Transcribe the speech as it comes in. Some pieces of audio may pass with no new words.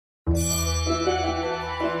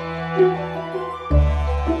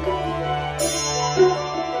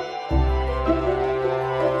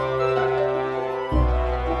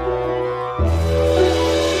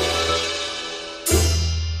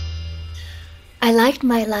I liked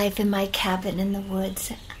my life in my cabin in the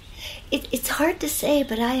woods. It's hard to say,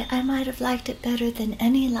 but I might have liked it better than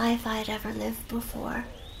any life I'd ever lived before.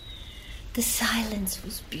 The silence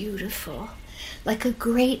was beautiful, like a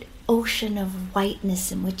great ocean of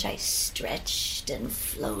whiteness in which I stretched and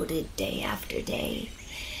floated day after day.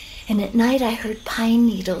 And at night I heard pine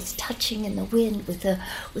needles touching in the wind with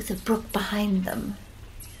a brook behind them.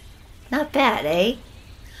 Not bad, eh?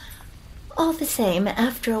 All the same,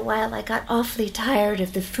 after a while I got awfully tired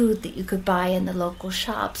of the food that you could buy in the local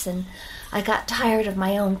shops, and I got tired of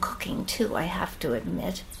my own cooking too, I have to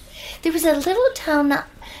admit. There was a little town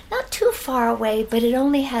not too far away, but it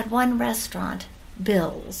only had one restaurant,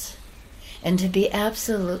 Bill's. And to be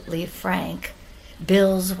absolutely frank,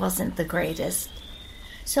 Bill's wasn't the greatest.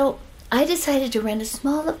 So I decided to rent a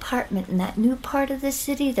small apartment in that new part of the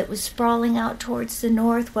city that was sprawling out towards the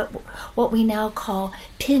north, what we now call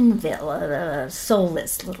Pinville, a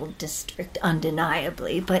soulless little district,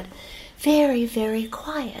 undeniably, but very, very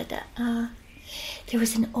quiet. There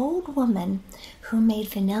was an old woman who made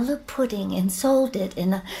vanilla pudding and sold it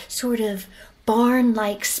in a sort of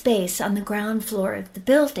barn-like space on the ground floor of the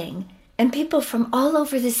building, and people from all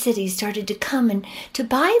over the city started to come and to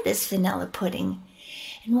buy this vanilla pudding.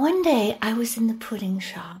 And one day I was in the pudding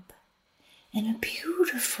shop, and a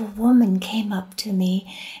beautiful woman came up to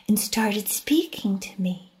me and started speaking to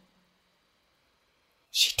me.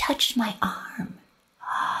 She touched my arm.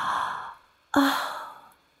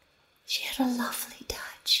 Oh, she had a lovely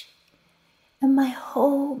touch, and my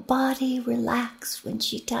whole body relaxed when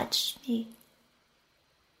she touched me.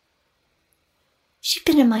 She'd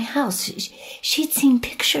been in my house. She'd seen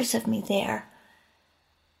pictures of me there.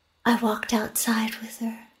 I walked outside with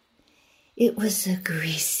her. It was a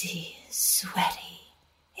greasy, sweaty,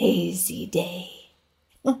 hazy day.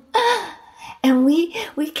 And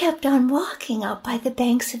we kept on walking out by the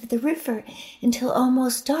banks of the river until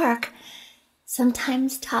almost dark,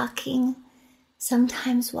 sometimes talking,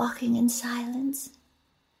 sometimes walking in silence.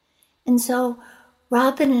 And so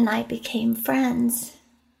Robin and I became friends.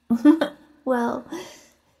 Well,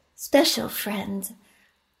 special friends.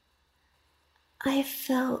 I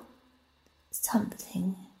felt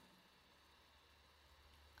something.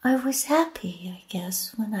 I was happy, I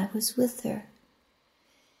guess, when I was with her.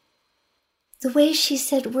 The way she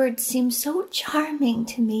said words seemed so charming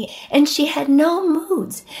to me, and she had no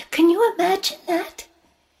moods. Can you imagine that?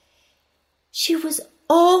 She was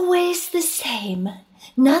always the same.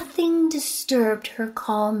 Nothing disturbed her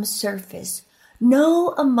calm surface.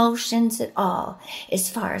 No emotions at all, as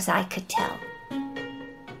far as I could tell.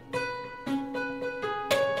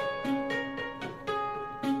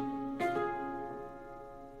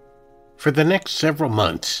 For the next several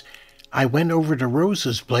months, I went over to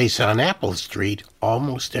Rose's place on Apple Street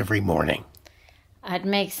almost every morning. I'd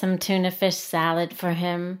make some tuna fish salad for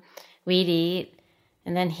him. We'd eat,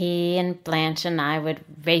 and then he and Blanche and I would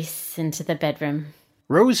race into the bedroom.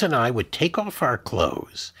 Rose and I would take off our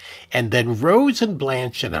clothes, and then Rose and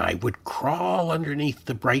Blanche and I would crawl underneath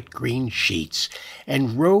the bright green sheets,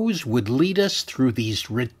 and Rose would lead us through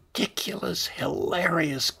these ridiculous,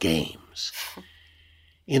 hilarious games.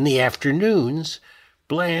 In the afternoons,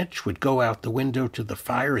 Blanche would go out the window to the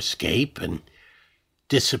fire escape and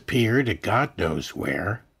disappear to God knows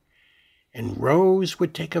where, and Rose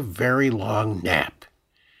would take a very long nap.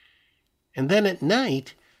 And then at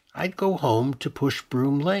night, I'd go home to Push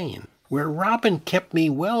Broom Lane, where Robin kept me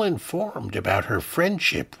well informed about her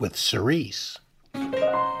friendship with Cerise.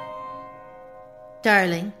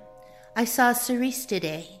 Darling, I saw Cerise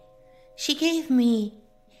today. She gave me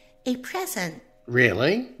a present.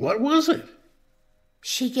 Really? What was it?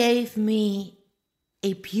 She gave me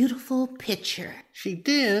a beautiful picture. She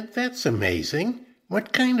did? That's amazing.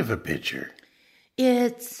 What kind of a picture?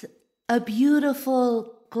 It's a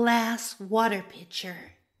beautiful glass water pitcher.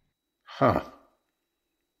 Huh.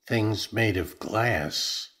 Things made of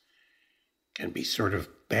glass can be sort of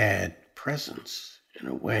bad presents in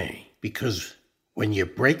a way, because when you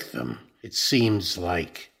break them, it seems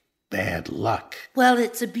like bad luck. Well,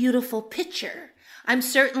 it's a beautiful picture. I'm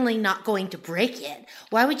certainly not going to break it.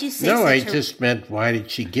 Why would you say No, I just meant, why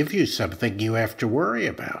did she give you something you have to worry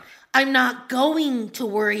about? I'm not going to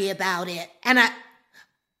worry about it. And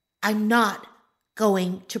I'm not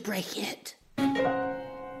going to break it.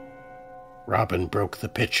 Robin broke the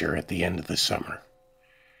pitcher at the end of the summer.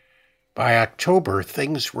 By October,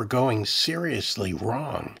 things were going seriously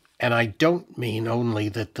wrong. And I don't mean only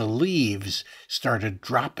that the leaves started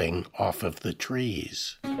dropping off of the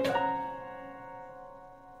trees.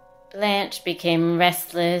 Blanche became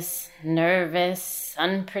restless, nervous,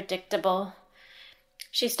 unpredictable.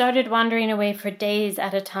 She started wandering away for days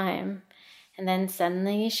at a time, and then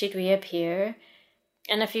suddenly she'd reappear,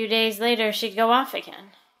 and a few days later she'd go off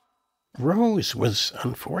again. Rose was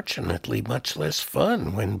unfortunately much less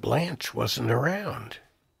fun when Blanche wasn't around.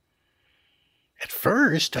 At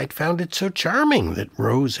first, I'd found it so charming that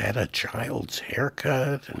Rose had a child's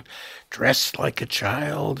haircut and dressed like a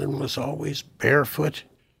child and was always barefoot.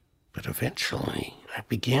 But eventually, I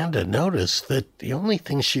began to notice that the only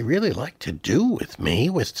thing she really liked to do with me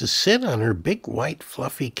was to sit on her big white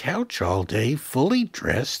fluffy couch all day, fully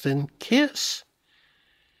dressed, and kiss.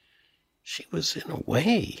 She was, in a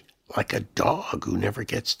way, like a dog who never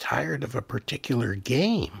gets tired of a particular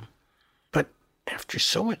game. But after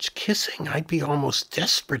so much kissing, I'd be almost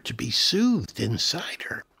desperate to be soothed inside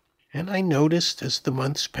her. And I noticed as the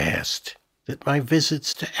months passed that my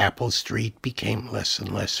visits to Apple Street became less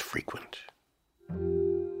and less frequent.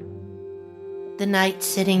 The nights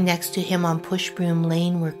sitting next to him on Pushbroom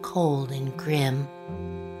Lane were cold and grim.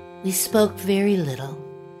 We spoke very little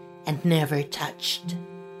and never touched.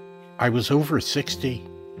 I was over 60,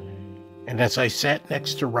 and as I sat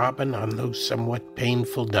next to Robin on those somewhat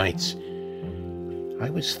painful nights, I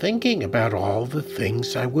was thinking about all the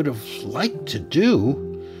things I would have liked to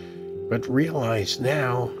do, but realized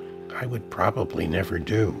now I would probably never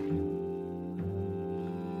do.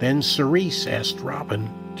 Then Cerise asked Robin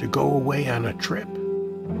to go away on a trip.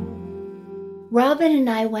 Robin and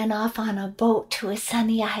I went off on a boat to a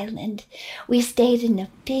sunny island. We stayed in a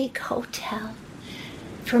big hotel.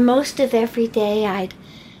 For most of every day, I'd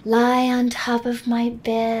lie on top of my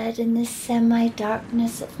bed in the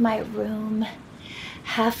semi-darkness of my room,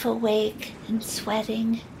 half awake and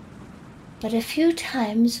sweating. But a few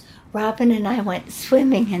times, Robin and I went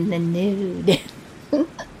swimming in the nude.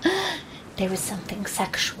 There was something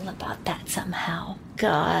sexual about that somehow.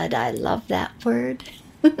 God, I love that word.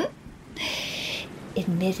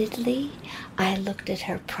 Admittedly, I looked at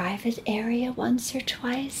her private area once or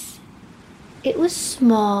twice. It was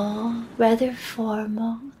small, rather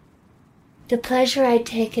formal. The pleasure I'd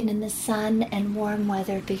taken in the sun and warm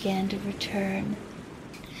weather began to return.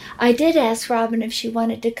 I did ask Robin if she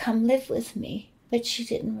wanted to come live with me, but she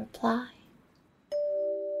didn't reply.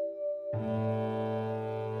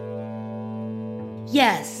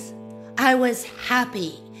 Yes, I was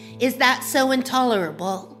happy. Is that so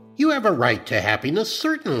intolerable? You have a right to happiness,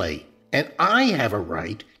 certainly, and I have a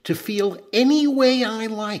right to feel any way I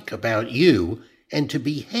like about you and to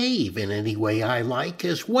behave in any way I like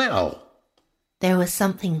as well. There was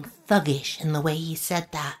something thuggish in the way he said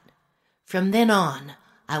that. From then on,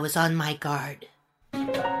 I was on my guard.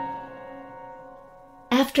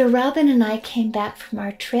 After Robin and I came back from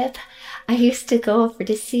our trip, I used to go over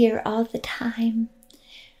to see her all the time.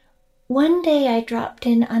 One day I dropped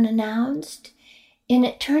in unannounced, and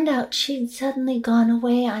it turned out she'd suddenly gone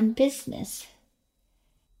away on business.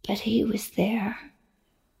 But he was there.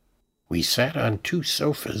 We sat on two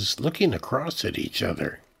sofas looking across at each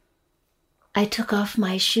other. I took off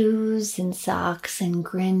my shoes and socks and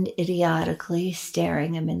grinned idiotically,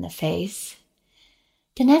 staring him in the face.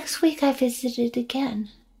 The next week I visited again.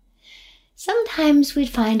 Sometimes we'd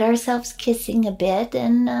find ourselves kissing a bit,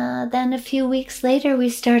 and then a few weeks later we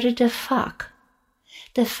started to fuck.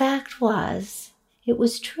 The fact was, it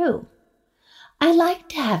was true. I liked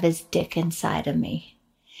to have his dick inside of me.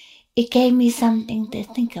 It gave me something to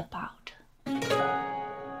think about.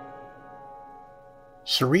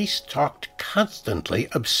 Cerise talked constantly,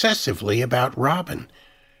 obsessively about Robin.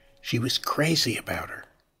 She was crazy about her.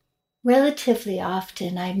 Relatively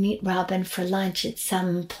often, I'd meet Robin for lunch at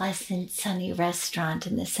some pleasant, sunny restaurant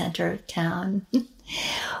in the center of town.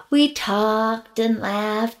 We talked and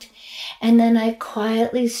laughed, and then I'd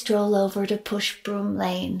quietly stroll over to Pushbroom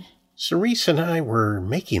Lane. Cerise and I were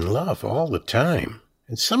making love all the time,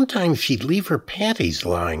 and sometimes she'd leave her panties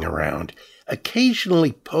lying around,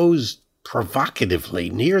 occasionally posed provocatively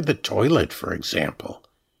near the toilet, for example.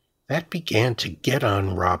 That began to get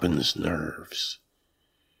on Robin's nerves.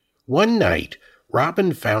 One night,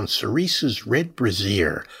 Robin found Cerise's red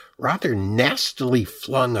brassiere rather nastily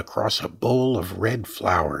flung across a bowl of red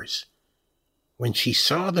flowers. When she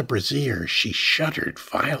saw the brassiere, she shuddered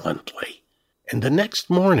violently, and the next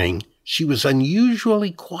morning she was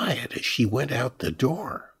unusually quiet as she went out the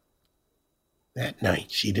door. That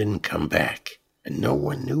night she didn't come back, and no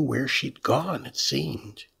one knew where she'd gone, it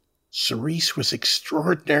seemed. Cerise was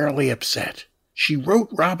extraordinarily upset. She wrote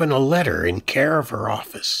Robin a letter in care of her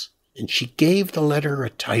office, and she gave the letter a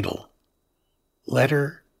title,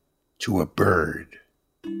 Letter to a Bird.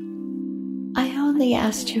 I only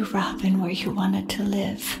asked you, Robin, where you wanted to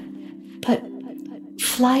live, but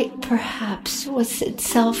flight perhaps was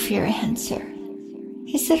itself your answer.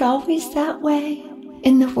 Is it always that way?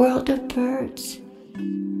 in the world of birds?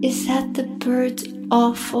 Is that the bird's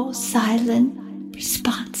awful, silent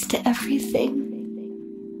response to everything?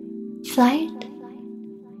 Flight?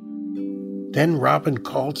 Then Robin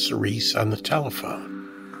called Cerise on the telephone.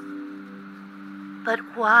 But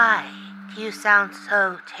why do you sound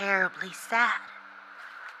so terribly sad?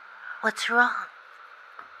 What's wrong?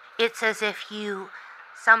 It's as if you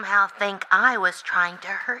somehow think I was trying to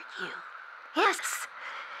hurt you. Yes,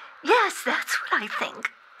 that's what I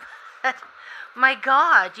think. My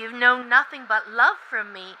God, you've known nothing but love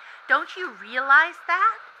from me. Don't you realize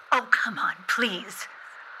that? Oh, come on, please.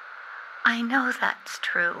 I know that's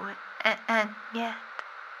true, and yet...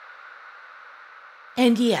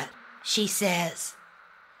 And yet, she says.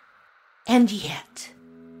 And yet.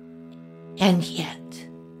 And yet.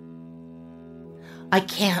 I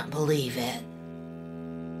can't believe it.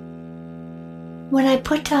 When I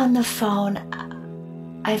put down the phone,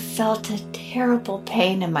 I felt a terrible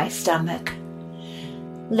pain in my stomach.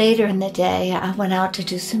 Later in the day, I went out to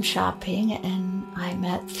do some shopping, and I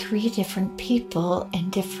met 3 different people in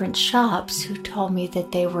different shops who told me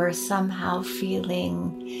that they were somehow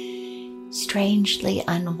feeling strangely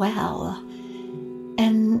unwell.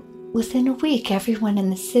 And within a week, everyone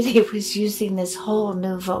in the city was using this whole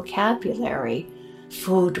new vocabulary.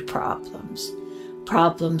 Food problems,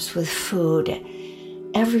 problems with food.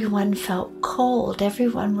 Everyone felt cold.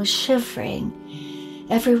 Everyone was shivering.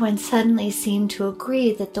 Everyone suddenly seemed to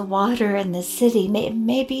agree that the water in the city,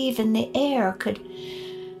 maybe even the air, could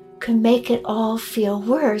make it all feel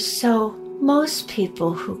worse. So most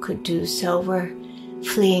people who could do so were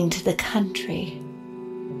fleeing to the country.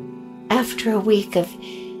 After a week of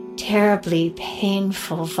terribly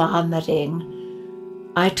painful vomiting,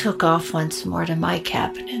 I took off once more to my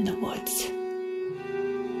cabin in the woods.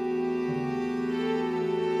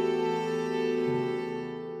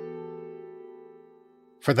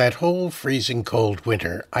 For that whole freezing cold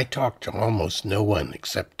winter, I talked to almost no one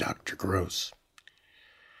except Dr. Gross.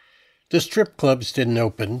 The strip clubs didn't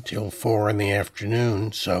open till 4 in the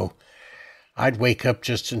afternoon, so I'd wake up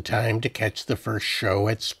just in time to catch the first show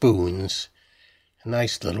at Spoon's, a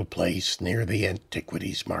nice little place near the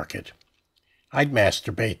antiquities market. I'd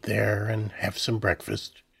masturbate there and have some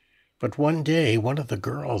breakfast. But one day, one of the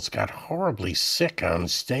girls got horribly sick on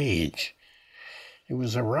stage. It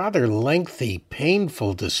was a rather lengthy,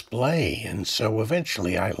 painful display, and so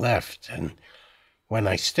eventually I left, and when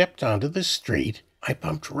I stepped onto the street, I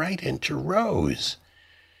bumped right into Rose.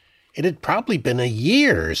 It had probably been a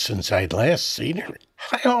year since I'd last seen her.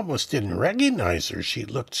 I almost didn't recognize her. She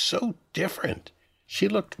looked so different. She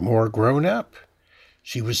looked more grown up.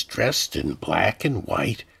 She was dressed in black and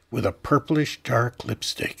white with a purplish dark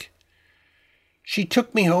lipstick. She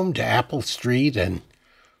took me home to Apple Street, and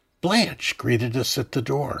Blanche greeted us at the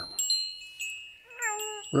door.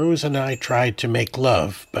 Rose and I tried to make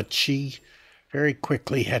love, but she very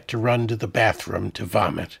quickly had to run to the bathroom to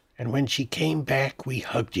vomit, and when she came back, we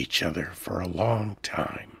hugged each other for a long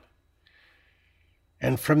time.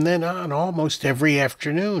 And from then on, almost every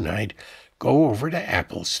afternoon, I'd go over to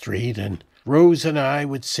Apple Street, and Rose and I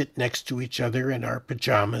would sit next to each other in our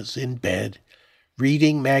pajamas in bed,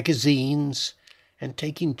 reading magazines and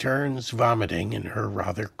taking turns vomiting in her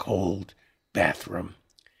rather cold bathroom.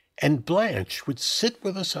 And Blanche would sit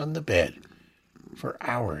with us on the bed for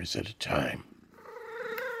hours at a time.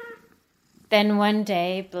 Then one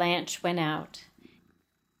day, Blanche went out,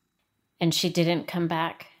 and she didn't come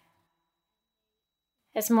back.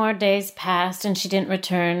 As more days passed and she didn't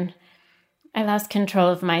return, I lost control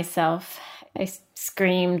of myself. I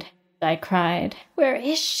screamed. I cried. "Where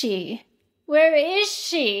is she? Where is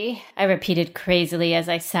she?" I repeated crazily as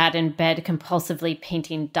I sat in bed compulsively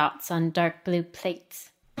painting dots on dark blue plates.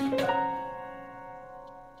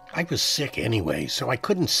 I was sick anyway, so I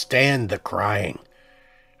couldn't stand the crying.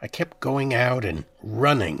 I kept going out and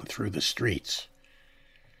running through the streets.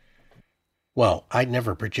 Well, I'd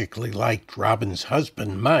never particularly liked Robin's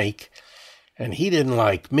husband, Mike, and he didn't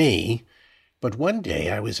like me, but one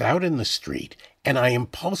day I was out in the street, and I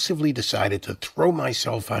impulsively decided to throw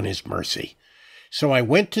myself on his mercy. So I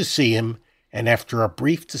went to see him, and after a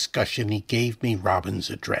brief discussion, he gave me Robin's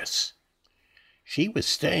address. She was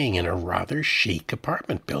staying in a rather chic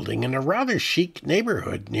apartment building in a rather chic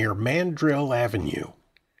neighborhood near Mandrill Avenue.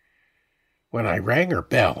 When I rang her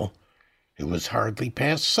bell, it was hardly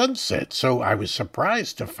past sunset, so I was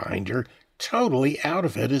surprised to find her totally out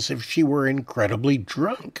of it, as if she were incredibly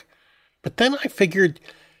drunk. But then I figured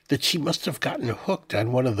that she must have gotten hooked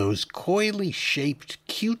on one of those coyly shaped,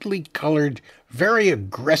 cutely colored, very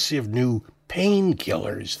aggressive new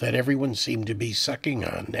painkillers that everyone seemed to be sucking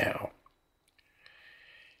on now.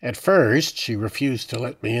 At first, she refused to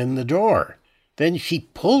let me in the door. Then she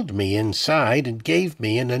pulled me inside and gave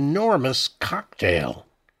me an enormous cocktail.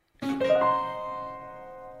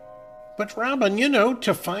 But Robin,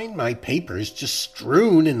 to find my papers just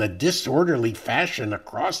strewn in a disorderly fashion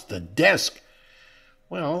across the desk,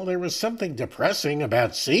 well, there was something depressing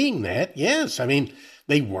about seeing that. Yes,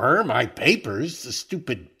 they were my papers, the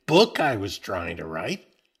stupid book I was trying to write.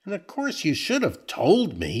 And of course you should have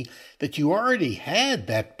told me that you already had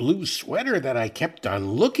that blue sweater that I kept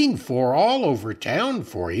on looking for all over town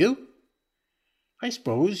for you. I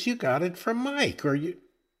suppose you got it from Mike,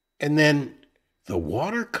 And then the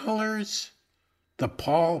watercolors, the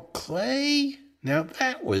Paul Klee. Now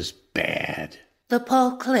that was bad. The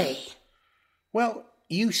Paul Klee? Well,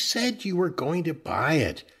 you said you were going to buy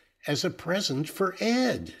it as a present for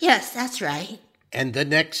Ed. Yes, that's right. And the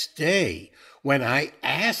next day, when I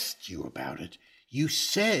asked you about it, you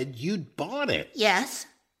said you'd bought it. Yes.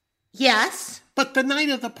 Yes. But the night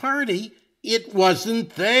of the party, it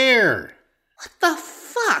wasn't there. What the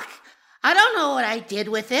fuck? I don't know what I did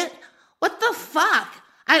with it. What the fuck?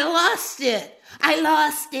 I lost it.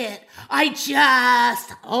 I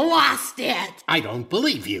just lost it. I don't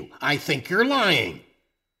believe you. I think you're lying.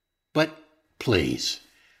 But please,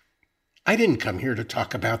 I didn't come here to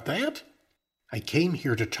talk about that. I came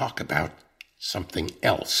here to talk about something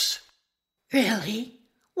else. Really?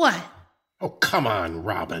 What? Oh, come on,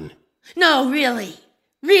 Robin. No, really.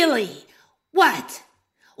 Really. What?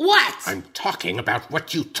 What? I'm talking about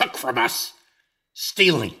what you took from us.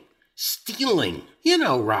 Stealing.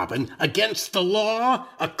 Robin, against the law,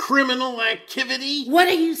 a criminal activity. What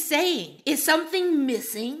are you saying? Is something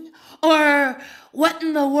missing? Or what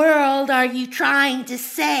in the world are you trying to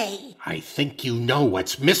say? I think you know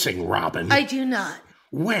what's missing, Robin. I do not.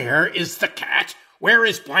 Where is the cat? Where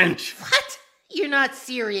is Blanche? What? You're not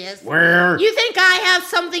serious. Where? You think I have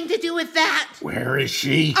something to do with that? Where is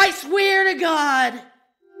she? I swear to God.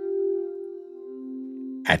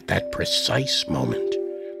 At that precise moment,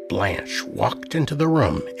 Blanche walked into the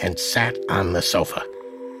room and sat on the sofa.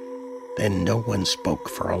 Then no one spoke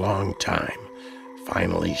for a long time.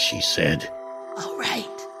 Finally, she said, "All right.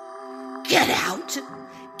 Get out.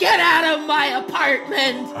 Get out of my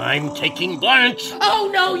apartment." "I'm taking Blanche." "Oh,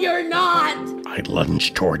 no, you're not." I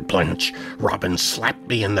lunged toward Blanche. Robin slapped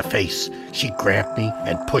me in the face. She grabbed me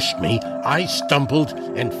and pushed me. I stumbled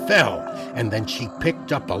and fell. And then she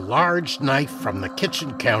picked up a large knife from the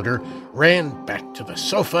kitchen counter, ran back to the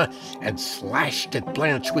sofa, and slashed at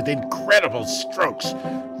Blanche with incredible strokes,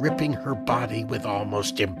 ripping her body with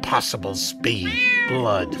almost impossible speed.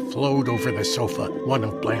 Blood flowed over the sofa. One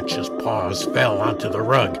of Blanche's paws fell onto the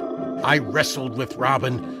rug. I wrestled with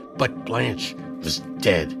Robin, but Blanche was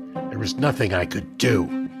dead. There was nothing I could do.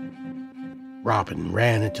 Robin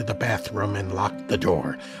ran into the bathroom and locked the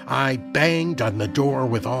door. I banged on the door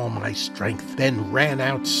with all my strength, then ran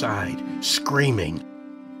outside, screaming,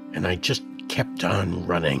 and I just kept on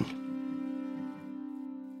running.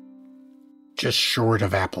 Just short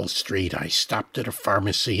of Apple Street, I stopped at a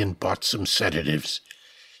pharmacy and bought some sedatives.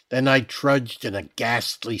 Then I trudged in a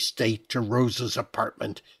ghastly state to Rosa's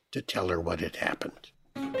apartment to tell her what had happened.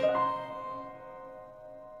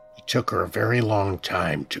 It took her a very long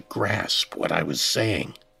time to grasp what I was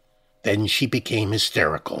saying. Then she became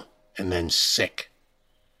hysterical and then sick.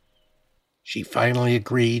 She finally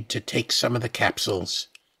agreed to take some of the capsules,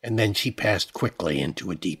 and then she passed quickly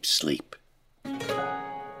into a deep sleep.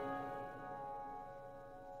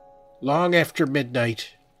 Long after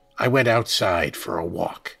midnight, I went outside for a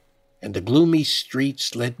walk, and the gloomy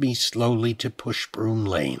streets led me slowly to Pushbroom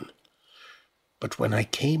Lane. But when I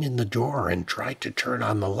came in the door and tried to turn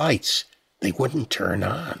on the lights, they wouldn't turn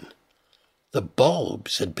on. The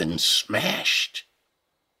bulbs had been smashed.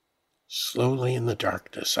 Slowly in the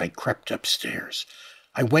darkness, I crept upstairs.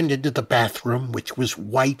 I went into the bathroom, which was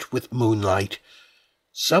white with moonlight.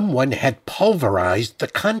 Someone had pulverized the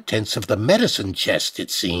contents of the medicine chest, it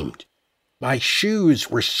seemed. My shoes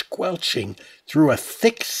were squelching through a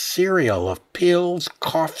thick cereal of pills,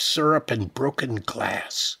 cough syrup, and broken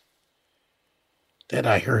glass. Then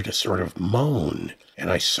I heard a sort of moan, and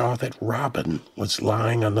I saw that Robin was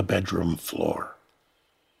lying on the bedroom floor.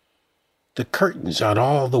 The curtains on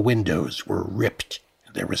all the windows were ripped,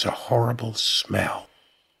 and there was a horrible smell.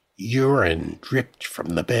 Urine dripped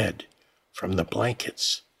from the bed, from the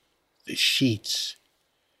blankets, the sheets.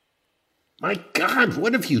 My God,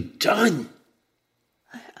 what have you done?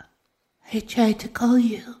 I tried to call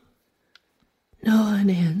you. No one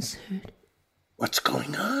answered. What's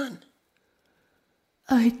going on?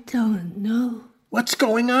 I don't know. What's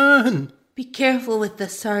going on? Be careful with the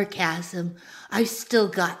sarcasm. I've still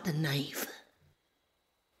got the knife.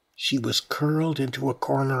 She was curled into a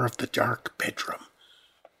corner of the dark bedroom,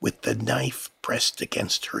 with the knife pressed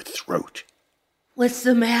against her throat. What's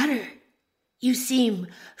the matter? You seem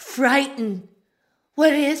frightened.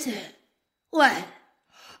 What is it? What?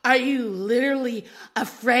 Are you literally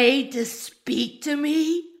afraid to speak to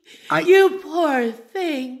me? You poor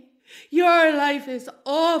thing. Your life is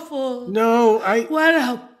awful. No, What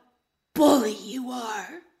a bully you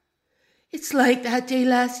are. It's like that day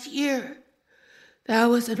last year. That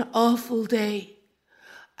was an awful day.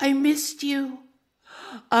 I missed you.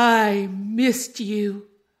 I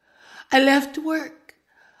left work.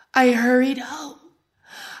 I hurried home.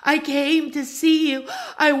 I came to see you.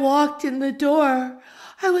 I walked in the door.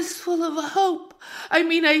 I was full of hope.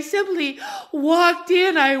 I simply walked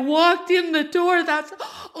in. I walked in the door. That's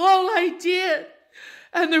all I did.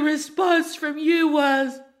 And the response from you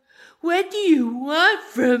was, "What do you want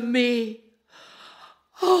from me?"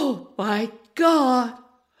 Oh, my God.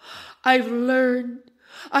 I've learned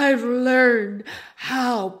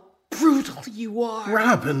how brutal you are.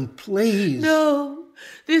 Robin, please. No,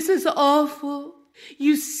 this is awful.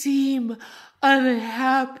 You seem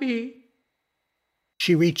unhappy.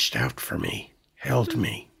 She reached out for me, held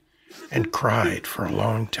me, and cried for a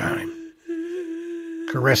long time,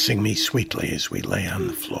 caressing me sweetly as we lay on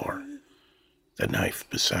the floor, the knife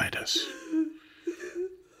beside us.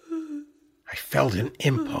 I felt an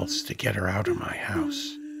impulse to get her out of my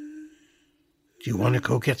house. "Do you want to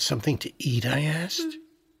go get something to eat?" I asked.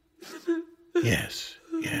 Yes.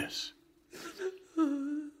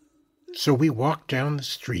 So we walked down the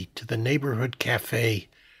street to the neighborhood cafe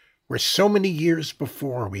where so many years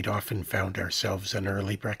before we'd often found ourselves an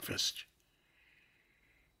early breakfast.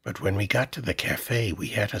 But when we got to the cafe, we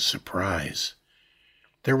had a surprise.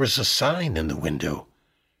 There was a sign in the window.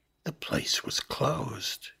 The place was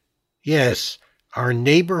closed. Yes, our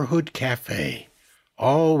neighborhood cafe,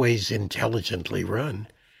 always intelligently run,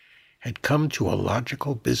 had come to a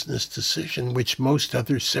logical business decision which most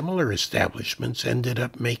other similar establishments ended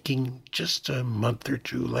up making just a month or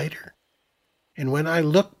two later. And when I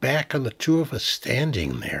look back on the two of us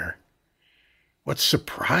standing there, what's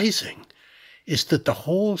surprising is that the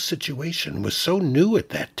whole situation was so new at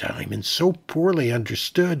that time and so poorly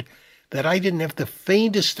understood that I didn't have the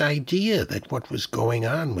faintest idea that what was going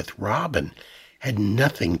on with Robin had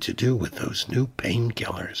nothing to do with those new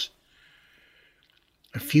painkillers.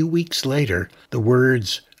 A few weeks later, the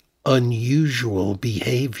words unusual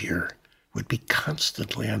behavior would be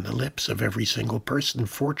constantly on the lips of every single person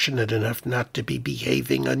fortunate enough not to be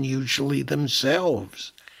behaving unusually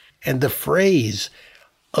themselves. And the phrase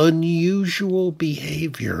unusual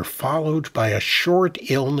behavior followed by a short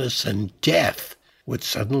illness and death would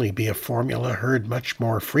suddenly be a formula heard much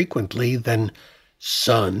more frequently than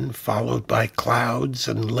sun followed by clouds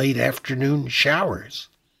and late afternoon showers.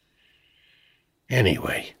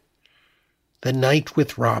 Anyway, the night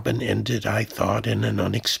with Robin ended, I thought, in an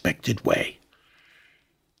unexpected way.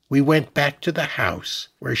 We went back to the house,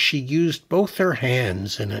 where she used both her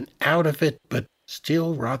hands in an out-of-it but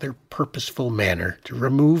still rather purposeful manner to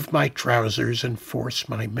remove my trousers and force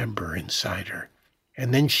my member inside her.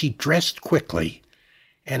 And then she dressed quickly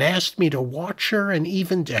and asked me to watch her and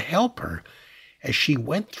even to help her as she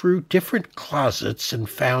went through different closets and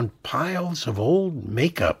found piles of old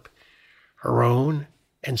makeup, her own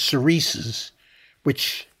and Cerise's,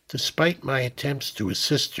 which, despite my attempts to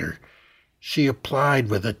assist her, she applied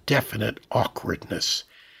with a definite awkwardness,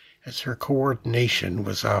 as her coordination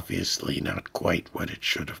was obviously not quite what it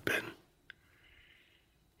should have been.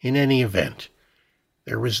 In any event,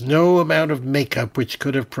 there was no amount of makeup which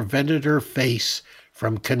could have prevented her face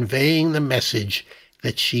from conveying the message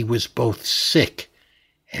that she was both sick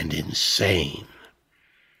and insane,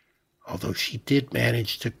 although she did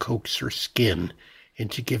manage to coax her skin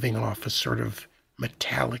into giving off a sort of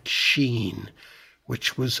metallic sheen,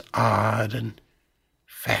 which was odd and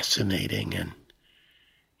fascinating and,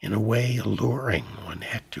 in a way, alluring, one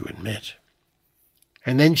had to admit.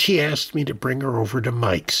 And then she asked me to bring her over to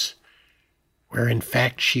Mike's, where in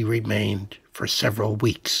fact she remained for several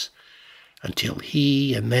weeks, until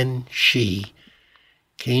he and then she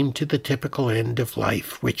came to the typical end of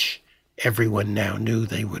life which everyone now knew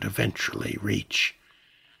they would eventually reach,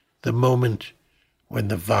 the moment when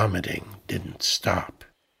the vomiting didn't stop.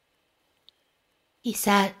 He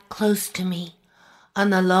sat close to me on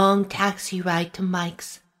the long taxi ride to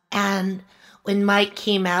Mike's, and when Mike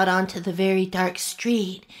came out onto the very dark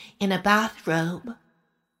street in a bathrobe,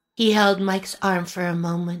 he held Mike's arm for a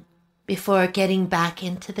moment before getting back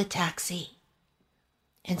into the taxi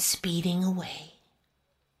and speeding away.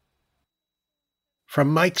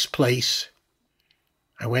 From Mike's place,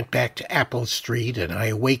 I went back to Apple Street and I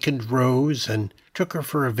awakened Rose and took her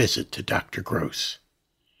for a visit to Dr. Gross.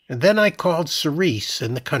 And then I called Cerise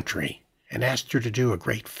in the country and asked her to do a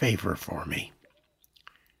great favor for me.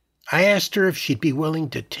 I asked her if she'd be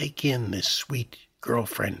willing to take in this sweet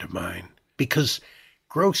girlfriend of mine, because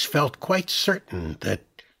Gross felt quite certain that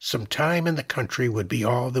some time in the country would be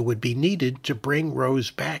all that would be needed to bring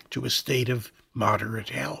Rose back to a state of moderate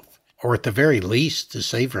health, or at the very least to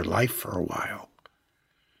save her life for a while.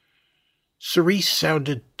 Cerise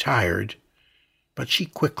sounded tired, but she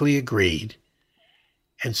quickly agreed,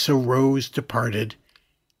 and so Rose departed,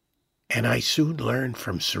 and I soon learned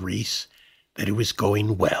from Cerise that it was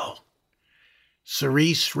going well.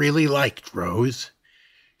 Cerise really liked Rose.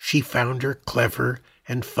 She found her clever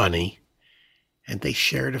and funny, and they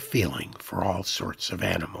shared a feeling for all sorts of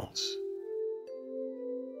animals.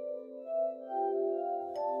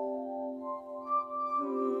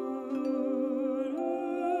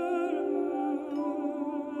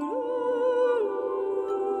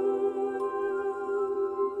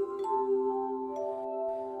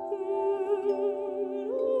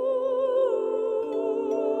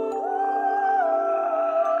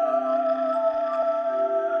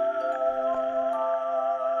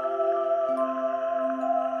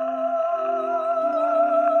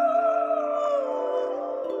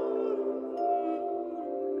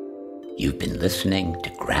 You've been listening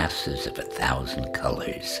to Grasses of a Thousand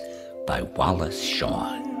Colors by Wallace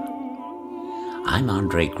Shawn. I'm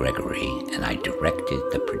Andre Gregory, and I directed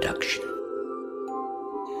the production.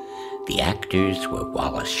 The actors were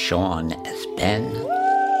Wallace Shawn as Ben,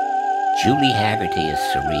 Julie Haggerty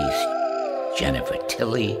as Cerise, Jennifer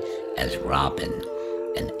Tilly as Robin,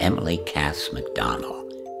 and Emily Cass McDonnell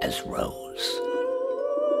as Rose.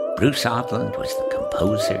 Bruce Odland was the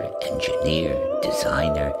composer, engineer,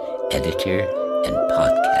 designer, editor, and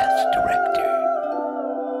podcast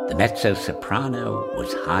director. The mezzo-soprano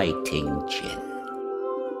was Hai Ting Chin.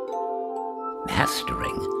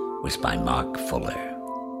 Mastering was by Mark Fuller.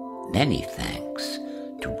 Many thanks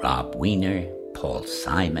to Rob Weiner, Paul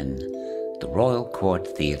Simon, the Royal Court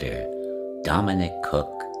Theatre, Dominic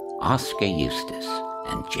Cook, Oscar Eustace,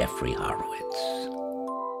 and Jeffrey Horowitz.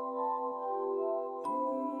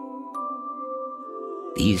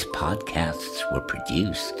 These podcasts were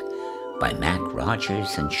produced by Matt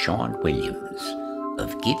Rogers and Sean Williams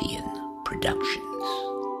of Gideon Productions.